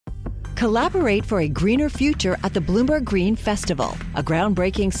Collaborate for a greener future at the Bloomberg Green Festival, a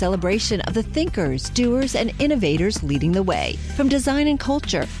groundbreaking celebration of the thinkers, doers, and innovators leading the way. From design and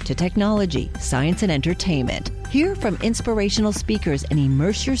culture to technology, science, and entertainment. Hear from inspirational speakers and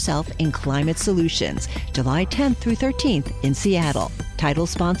immerse yourself in climate solutions. July 10th through 13th in Seattle. Title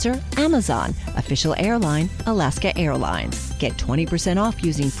sponsor, Amazon. Official airline, Alaska Airlines. Get 20% off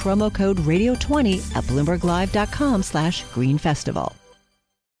using promo code radio20 at bloomberglive.com/greenfestival.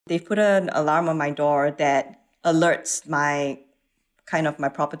 They've put an alarm on my door that alerts my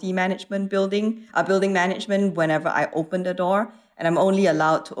property management building management whenever I open the door. And I'm only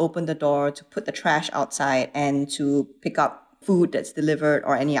allowed to open the door to put the trash outside and to pick up food that's delivered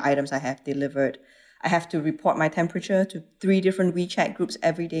or any items I have delivered. I have to report my temperature to 3 different WeChat groups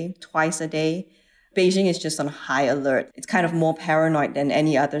every day, twice a day. Beijing is just on high alert. It's kind of more paranoid than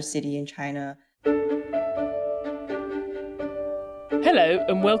any other city in China. Hello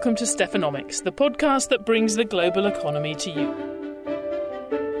and welcome to Stephanomics, the podcast that brings the global economy to you.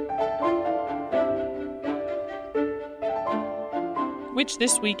 Which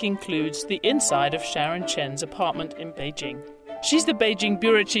this week includes the inside of Sharon Chen's apartment in Beijing. She's the Beijing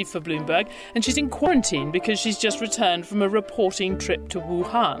bureau chief for Bloomberg, and she's in quarantine because she's just returned from a reporting trip to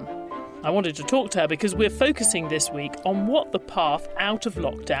Wuhan. I wanted to talk to her because we're focusing this week on what the path out of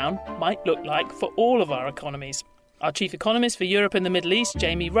lockdown might look like for all of our economies. Our chief economist for Europe and the Middle East,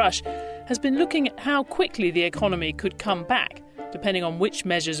 Jamie Rush, has been looking at how quickly the economy could come back, depending on which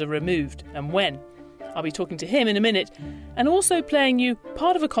measures are removed and when. I'll be talking to him in a minute, and also playing you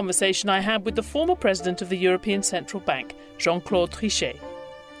part of a conversation I had with the former president of the European Central Bank, Jean-Claude Trichet.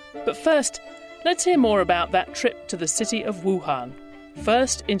 But first, let's hear more about that trip to the city of Wuhan.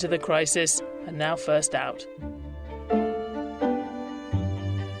 First into the crisis, and now first out.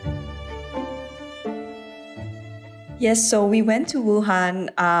 Yes, so we went to Wuhan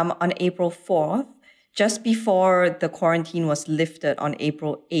on April 4th, just before the quarantine was lifted on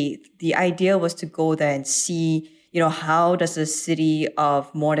April 8th. The idea was to go there and see, how does a city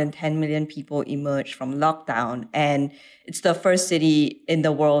of more than 10 million people emerge from lockdown? And it's the first city in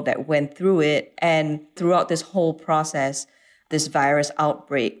the world that went through it. And throughout this whole process, this virus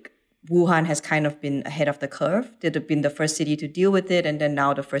outbreak, Wuhan has kind of been ahead of the curve. They'd have been the first city to deal with it, and then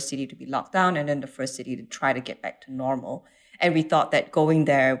now the first city to be locked down, and then the first city to try to get back to normal. And we thought that going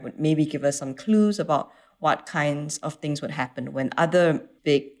there would maybe give us some clues about what kinds of things would happen when other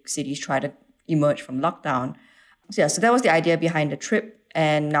big cities try to emerge from lockdown. So that was the idea behind the trip.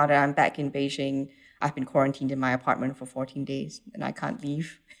 And now that I'm back in Beijing, I've been quarantined in my apartment for 14 days, and I can't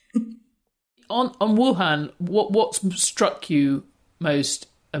leave. On Wuhan, what struck you most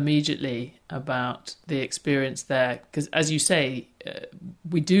immediately about the experience there? Because as you say,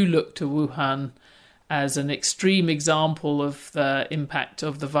 we do look to Wuhan as an extreme example of the impact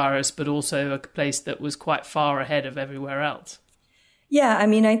of the virus, but also a place that was quite far ahead of everywhere else. Yeah, I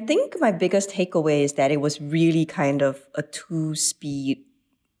think my biggest takeaway is that it was really kind of a 2-speed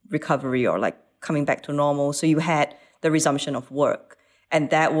recovery, or like coming back to normal. So you had the resumption of work, and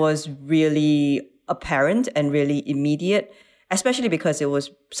that was really apparent and really immediate, especially because it was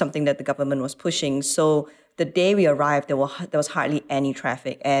something that the government was pushing. So the day we arrived, there was hardly any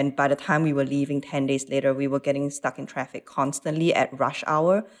traffic. And by the time we were leaving 10 days later, we were getting stuck in traffic constantly at rush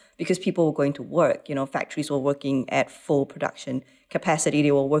hour because people were going to work. Factories were working at full production capacity.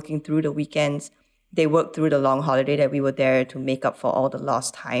 They were working through the weekends. They worked through the long holiday that we were there to make up for all the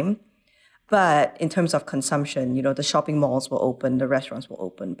lost time. But in terms of consumption, the shopping malls were open, the restaurants were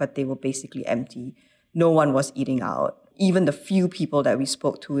open, but they were basically empty. No one was eating out. Even the few people that we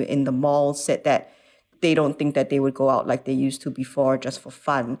spoke to in the mall said that they don't think that they would go out like they used to before just for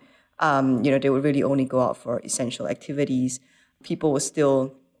fun. They would really only go out for essential activities. People were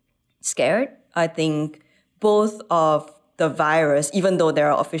still scared. I think both of the virus, even though there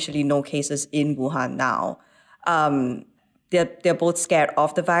are officially no cases in Wuhan now, they're both scared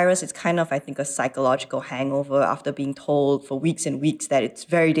of the virus. It's kind of, I think, a psychological hangover after being told for weeks and weeks that it's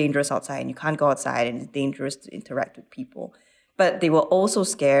very dangerous outside and you can't go outside and it's dangerous to interact with people. But they were also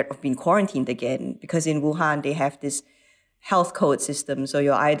scared of being quarantined again because in Wuhan, they have this health code system. So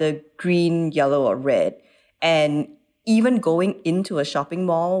you're either green, yellow, or red. And even going into a shopping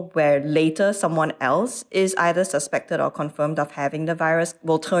mall where later someone else is either suspected or confirmed of having the virus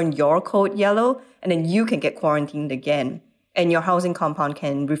will turn your code yellow, and then you can get quarantined again. And your housing compound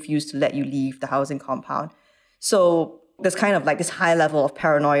can refuse to let you leave the housing compound. So there's kind of like this high level of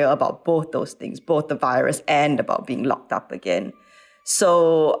paranoia about both those things, both the virus and about being locked up again.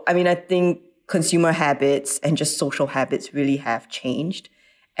 So, I think consumer habits and just social habits really have changed.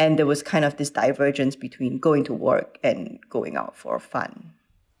 And there was kind of this divergence between going to work and going out for fun.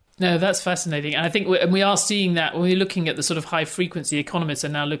 No, that's fascinating. And I think we are seeing that when we're looking at the sort of high-frequency, economists are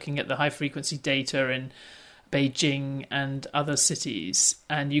now looking at the high-frequency data in Beijing and other cities.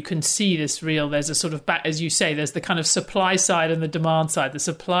 And you can see this there's a sort of, as you say, there's the kind of supply side and the demand side. The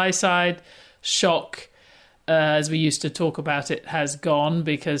supply side shock, as we used to talk about it, has gone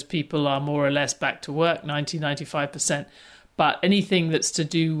because people are more or less back to work, 95%. But anything that's to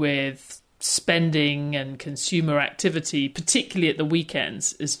do with spending and consumer activity, particularly at the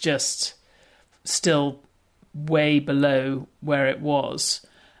weekends, is just still way below where it was.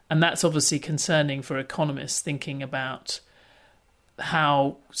 And that's obviously concerning for economists thinking about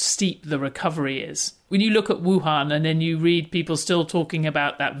how steep the recovery is. When you look at Wuhan and then you read people still talking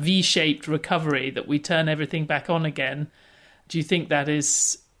about that V-shaped recovery, that we turn everything back on again, do you think that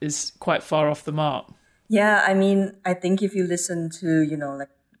is quite far off the mark? Yeah, I mean, I think if you listen to, like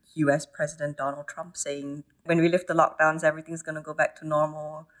US President Donald Trump saying, when we lift the lockdowns, everything's going to go back to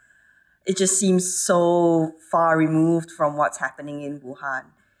normal, it just seems so far removed from what's happening in Wuhan.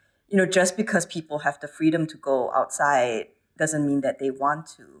 Just because people have the freedom to go outside doesn't mean that they want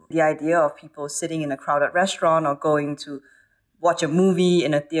to. The idea of people sitting in a crowded restaurant or going to watch a movie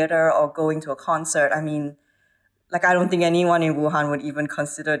in a theater or going to a concert, I mean, I don't think anyone in Wuhan would even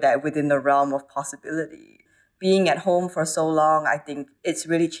consider that within the realm of possibility. Being at home for so long, I think it's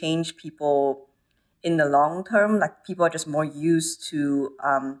really changed people in the long term. People are just more used to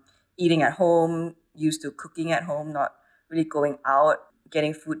eating at home, used to cooking at home, not really going out,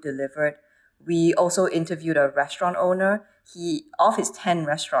 getting food delivered. We also interviewed a restaurant owner. Of his 10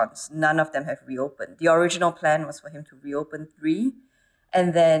 restaurants, none of them have reopened. The original plan was for him to reopen 3.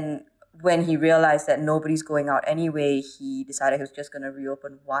 And then when he realized that nobody's going out anyway, he decided he was just going to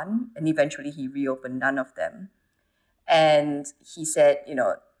reopen 1. And eventually he reopened none of them. And he said,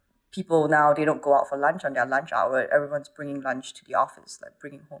 people now, they don't go out for lunch on their lunch hour. Everyone's bringing lunch to the office,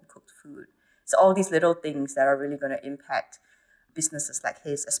 bringing home cooked food. So all these little things that are really going to impact businesses like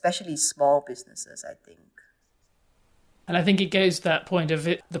his, especially small businesses, I think. And I think it goes to that point of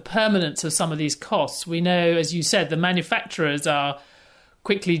the permanence of some of these costs. We know, as you said, the manufacturers are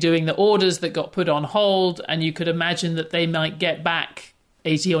quickly doing the orders that got put on hold, and you could imagine that they might get back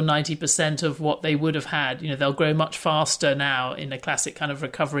 80 or 90% of what they would have had. They'll grow much faster now in a classic kind of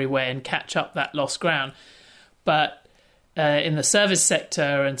recovery way and catch up that lost ground. But in the service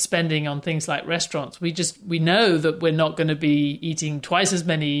sector and spending on things like restaurants, we know that we're not going to be eating twice as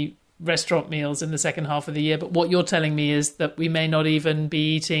many restaurant meals in the second half of the year. But what you're telling me is that we may not even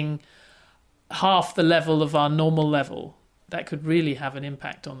be eating half the level of our normal level. That could really have an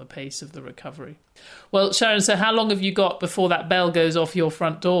impact on the pace of the recovery. Well, Sharon, so how long have you got before that bell goes off your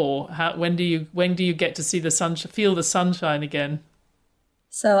front door? When do you get to see the feel the sunshine again?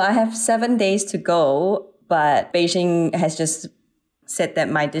 So I have 7 days to go, but Beijing has just said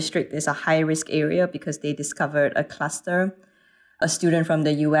that my district is a high-risk area because they discovered a cluster. A student from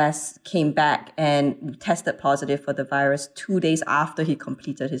the US came back and tested positive for the virus 2 days after he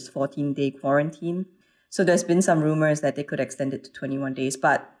completed his 14-day quarantine. So there's been some rumors that they could extend it to 21 days,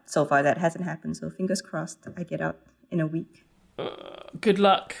 but so far that hasn't happened. So fingers crossed I get out in a week. Good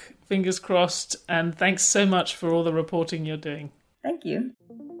luck, fingers crossed, and thanks so much for all the reporting you're doing. Thank you.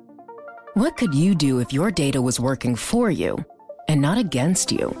 What could you do if your data was working for you and not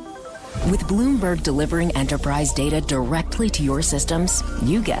against you? With Bloomberg delivering enterprise data directly to your systems,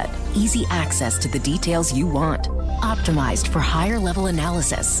 you get easy access to the details you want, optimized for higher level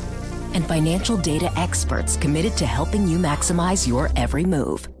analysis, and financial data experts committed to helping you maximize your every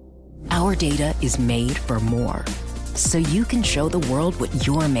move. Our data is made for more, so you can show the world what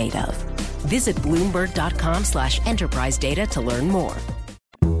you're made of. Visit Bloomberg.com/enterprise data to learn more.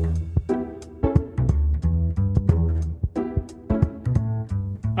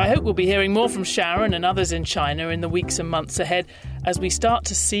 I hope we'll be hearing more from Sharon and others in China in the weeks and months ahead as we start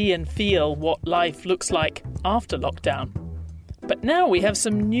to see and feel what life looks like after lockdown. But now we have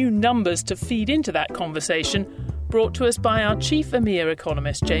some new numbers to feed into that conversation, brought to us by our chief EMEA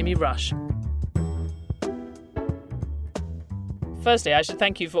economist, Jamie Rush. Firstly, I should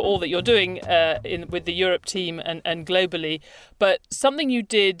thank you for all that you're doing with the Europe team and globally. But something you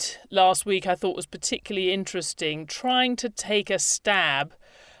did last week I thought was particularly interesting, trying to take a stab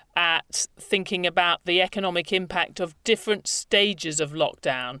at thinking about the economic impact of different stages of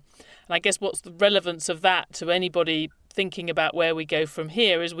lockdown. And I guess what's the relevance of that to anybody thinking about where we go from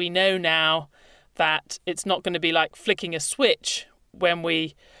here is we know now that it's not going to be like flicking a switch when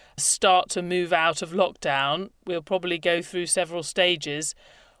we start to move out of lockdown. We'll probably go through several stages.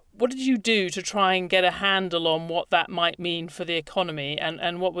 What did you do to try and get a handle on what that might mean for the economy,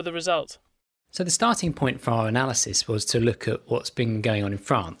 and what were the results? So the starting point for our analysis was to look at what's been going on in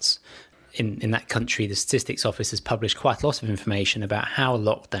France. In that country, the Statistics Office has published quite a lot of information about how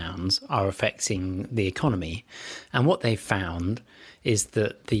lockdowns are affecting the economy. And what they've found is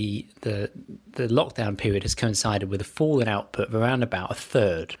that the lockdown period has coincided with a fall in output of around about a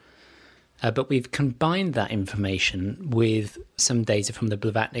third. But we've combined that information with some data from the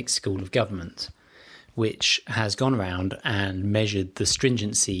Blavatnik School of Government, which has gone around and measured the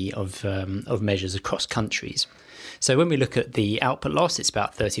stringency of measures across countries. So when we look at the output loss, it's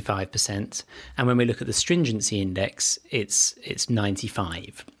about 35%. And when we look at the stringency index, it's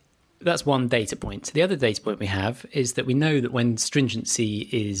 95. That's one data point. The other data point we have is that we know that when stringency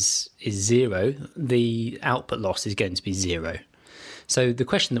is zero, the output loss is going to be zero. So the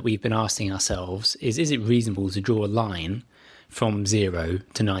question that we've been asking ourselves is it reasonable to draw a line from 0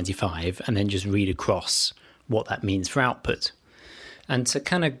 to 95 and then just read across what that means for output? And to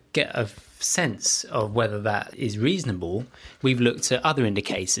kind of get a sense of whether that is reasonable, we've looked at other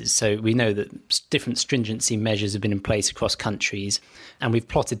indicators. So we know that different stringency measures have been in place across countries, and we've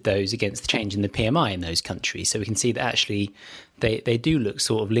plotted those against the change in the PMI in those countries. So we can see that actually they do look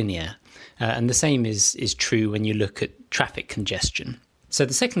sort of linear. And the same is true when you look at traffic congestion. So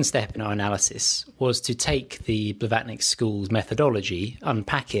the second step in our analysis was to take the Blavatnik School's methodology,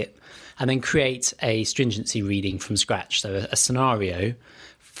 unpack it, and then create a stringency reading from scratch. So a scenario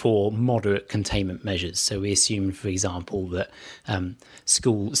for moderate containment measures. So we assumed, for example, that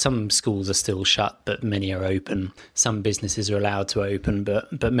some schools are still shut, but many are open. Some businesses are allowed to open,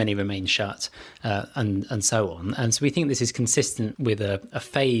 but many remain shut, and so on. And so we think this is consistent with a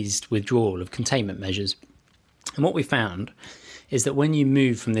phased withdrawal of containment measures. And what we found is that when you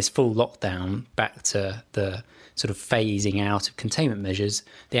move from this full lockdown back to the sort of phasing out of containment measures,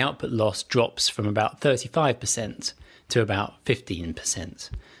 the output loss drops from about 35% to about 15%.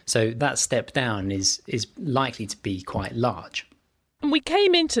 So that step down is likely to be quite large. And we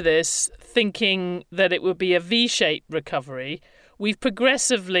came into this thinking that it would be a V-shaped recovery. We've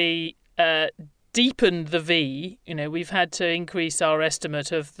progressively deepened the V. We've had to increase our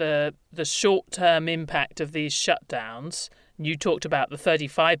estimate of the short-term impact of these shutdowns. You talked about the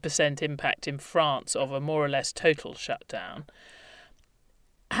 35% impact in France of a more or less total shutdown.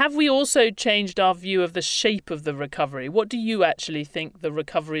 Have we also changed our view of the shape of the recovery? What do you actually think the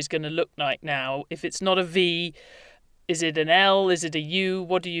recovery is going to look like now? If it's not a V, is it an L? Is it a U?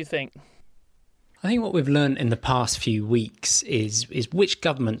 What do you think? I think what we've learned in the past few weeks is which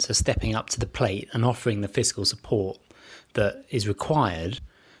governments are stepping up to the plate and offering the fiscal support that is required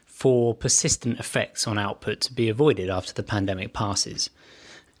for persistent effects on output to be avoided after the pandemic passes.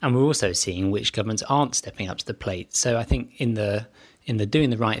 And we're also seeing which governments aren't stepping up to the plate. So I think in the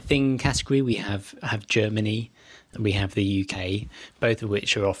doing the right thing category, we have Germany and we have the UK, both of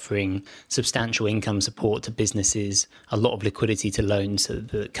which are offering substantial income support to businesses, a lot of liquidity to loans so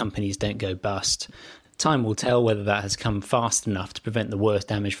that companies don't go bust. Time will tell whether that has come fast enough to prevent the worst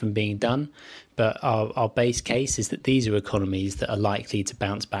damage from being done. But our base case is that these are economies that are likely to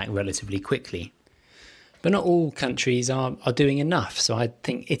bounce back relatively quickly. But not all countries are doing enough. So I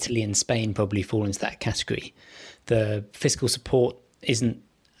think Italy and Spain probably fall into that category. The fiscal support isn't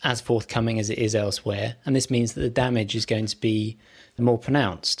as forthcoming as it is elsewhere. And this means that the damage is going to be more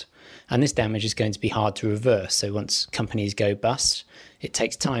pronounced. And this damage is going to be hard to reverse. So once companies go bust, it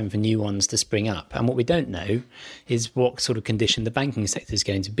takes time for new ones to spring up. And what we don't know is what sort of condition the banking sector is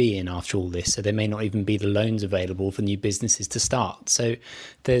going to be in after all this. So there may not even be the loans available for new businesses to start. So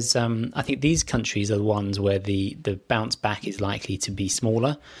there's, I think these countries are the ones where the bounce back is likely to be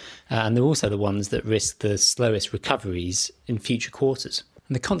smaller. And they're also the ones that risk the slowest recoveries in future quarters.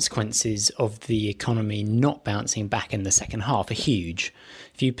 And the consequences of the economy not bouncing back in the second half are huge.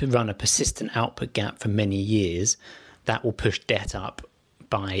 If you run a persistent output gap for many years, that will push debt up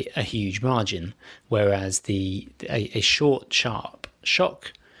by a huge margin, whereas a short, sharp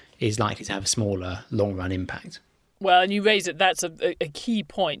shock is likely to have a smaller, long-run impact. Well, and you raise it, that's a key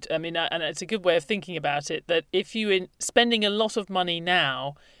point. I mean, and it's a good way of thinking about it, that if you're spending a lot of money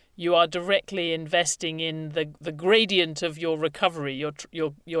now, you are directly investing in the gradient of your recovery.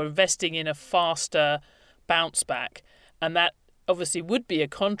 You're investing in a faster bounce back. And that obviously would be a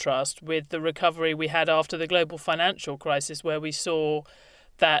contrast with the recovery we had after the global financial crisis, where we saw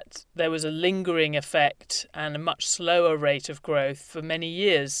that there was a lingering effect and a much slower rate of growth for many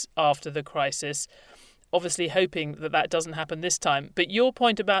years after the crisis, obviously hoping that doesn't happen this time. But your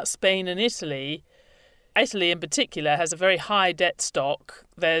point about Spain and Italy in particular has a very high debt stock.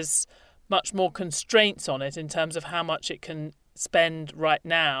 There's much more constraints on it in terms of how much it can spend right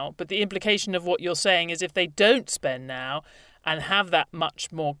now. But the implication of what you're saying is if they don't spend now and have that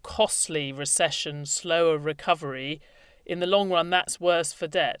much more costly recession, slower recovery, in the long run, that's worse for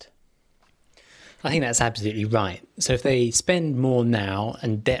debt. I think that's absolutely right. So if they spend more now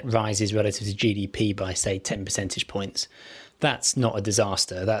and debt rises relative to GDP by, say, 10 percentage points, that's not a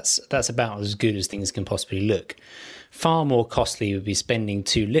disaster. That's about as good as things can possibly look. Far more costly would be spending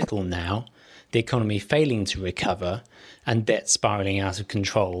too little now, the economy failing to recover, and debt spiralling out of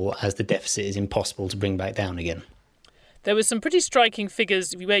control as the deficit is impossible to bring back down again. There were some pretty striking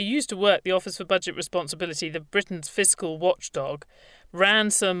figures where you used to work. The Office for Budget Responsibility, the Britain's fiscal watchdog,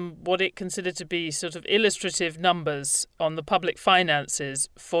 ran some what it considered to be sort of illustrative numbers on the public finances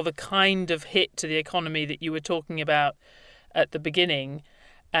for the kind of hit to the economy that you were talking about at the beginning,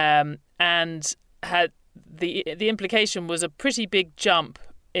 and had the implication was a pretty big jump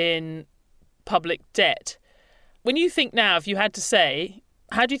in public debt. When you think now, if you had to say,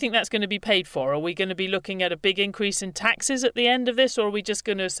 how do you think that's going to be paid for? Are we going to be looking at a big increase in taxes at the end of this, or are we just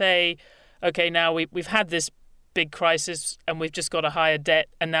going to say, OK, now we've had this big crisis and we've just got a higher debt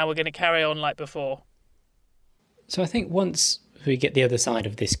and now we're going to carry on like before? So I think once we get the other side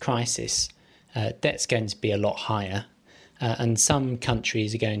of this crisis, debt's going to be a lot higher, and some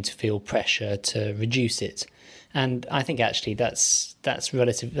countries are going to feel pressure to reduce it. And I think actually that's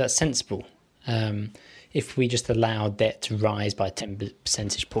sensible. If we just allow debt to rise by 10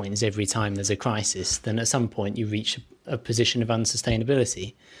 percentage points every time there's a crisis, then at some point you reach a position of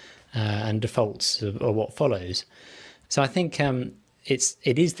unsustainability, and defaults are what follows. So I think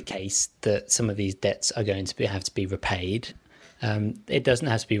it is the case that some of these debts are going to have to be repaid. It doesn't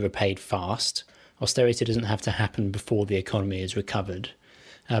have to be repaid fast. Austerity doesn't have to happen before the economy is recovered.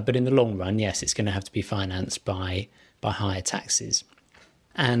 But in the long run, yes, it's going to have to be financed by higher taxes.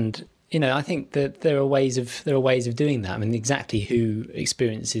 And I think that there are ways of doing that. I mean, exactly who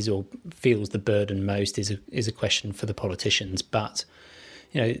experiences or feels the burden most is a question for the politicians. But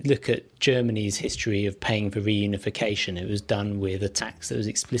look at Germany's history of paying for reunification. It was done with a tax that was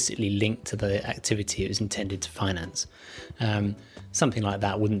explicitly linked to the activity it was intended to finance. Something like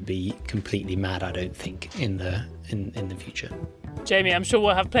that wouldn't be completely mad, I don't think, in the future. Jamie, I'm sure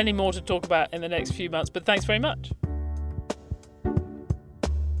we'll have plenty more to talk about in the next few months, but thanks very much.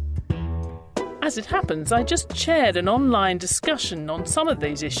 As it happens, I just chaired an online discussion on some of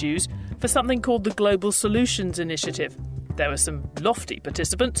these issues for something called the Global Solutions Initiative. There were some lofty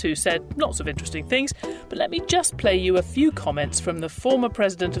participants who said lots of interesting things, but let me just play you a few comments from the former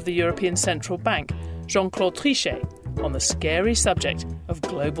president of the European Central Bank, Jean-Claude Trichet, on the scary subject of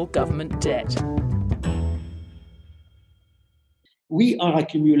global government debt. We are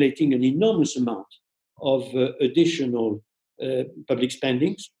accumulating an enormous amount of additional public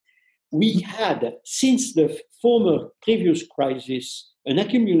spendings. We had, since the previous crisis, an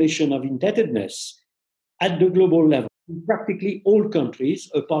accumulation of indebtedness at the global level. In practically all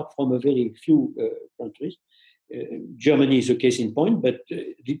countries, apart from a very few countries. Germany is a case in point, but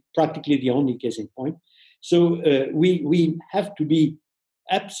practically the only case in point. So we have to be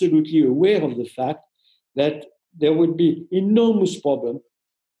absolutely aware of the fact that there would be enormous problem,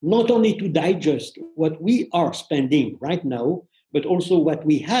 not only to digest what we are spending right now, but also what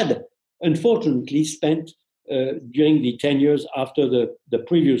we had unfortunately spent during the 10 years after the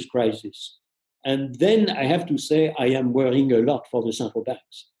previous crisis. And then I have to say I am worrying a lot for the central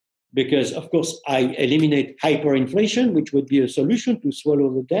banks because, of course, I eliminate hyperinflation, which would be a solution to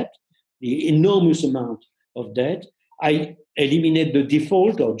swallow the debt, the enormous amount of debt. I eliminate the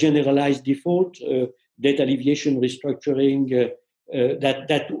default or generalized default, debt alleviation, restructuring.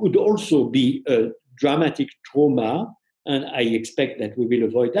 That would also be a dramatic trauma, and I expect that we will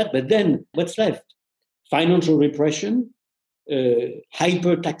avoid that. But then what's left? Financial repression,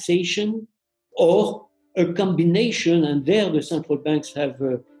 hyper-taxation, or a combination, and there the central banks have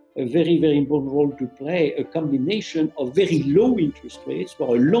a very, very important role to play, a combination of very low interest rates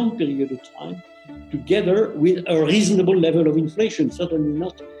for a long period of time, together with a reasonable level of inflation, certainly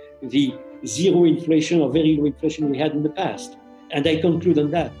not the zero inflation or very low inflation we had in the past. And I conclude on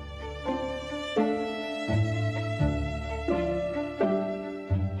that.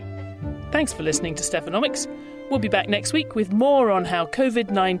 Thanks for listening to Stephanomics. We'll be back next week with more on how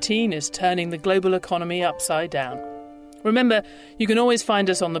COVID-19 is turning the global economy upside down. Remember, you can always find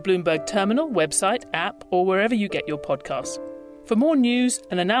us on the Bloomberg Terminal, website, app, or wherever you get your podcasts. For more news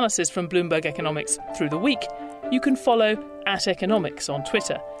and analysis from Bloomberg Economics through the week, you can follow @Economics on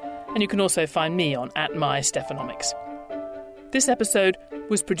Twitter, and you can also find me on @MyStephanomics. This episode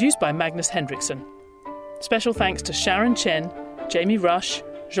was produced by Magnus Hendrickson. Special thanks to Sharon Chen, Jamie Rush,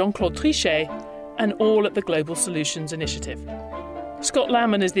 Jean-Claude Trichet, and all at the Global Solutions Initiative. Scott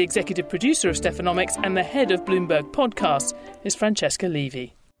Lamman is the executive producer of Stephanomics, and the head of Bloomberg Podcasts is Francesca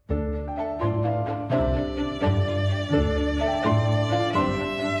Levy.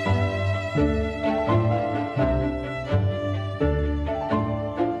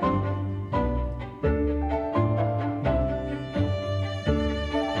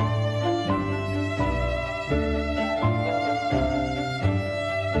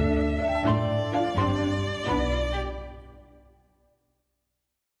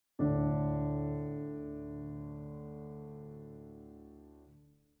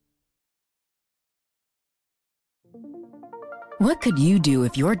 What could you do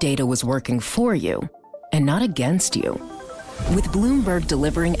if your data was working for you and not against you? With Bloomberg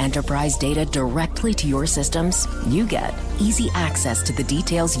delivering enterprise data directly to your systems, you get easy access to the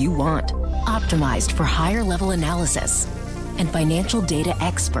details you want, optimized for higher-level analysis, and financial data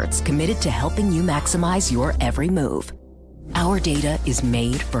experts committed to helping you maximize your every move. Our data is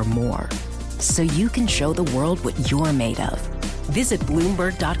made for more, so you can show the world what you're made of. Visit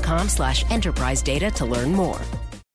Bloomberg.com/enterprise data to learn more.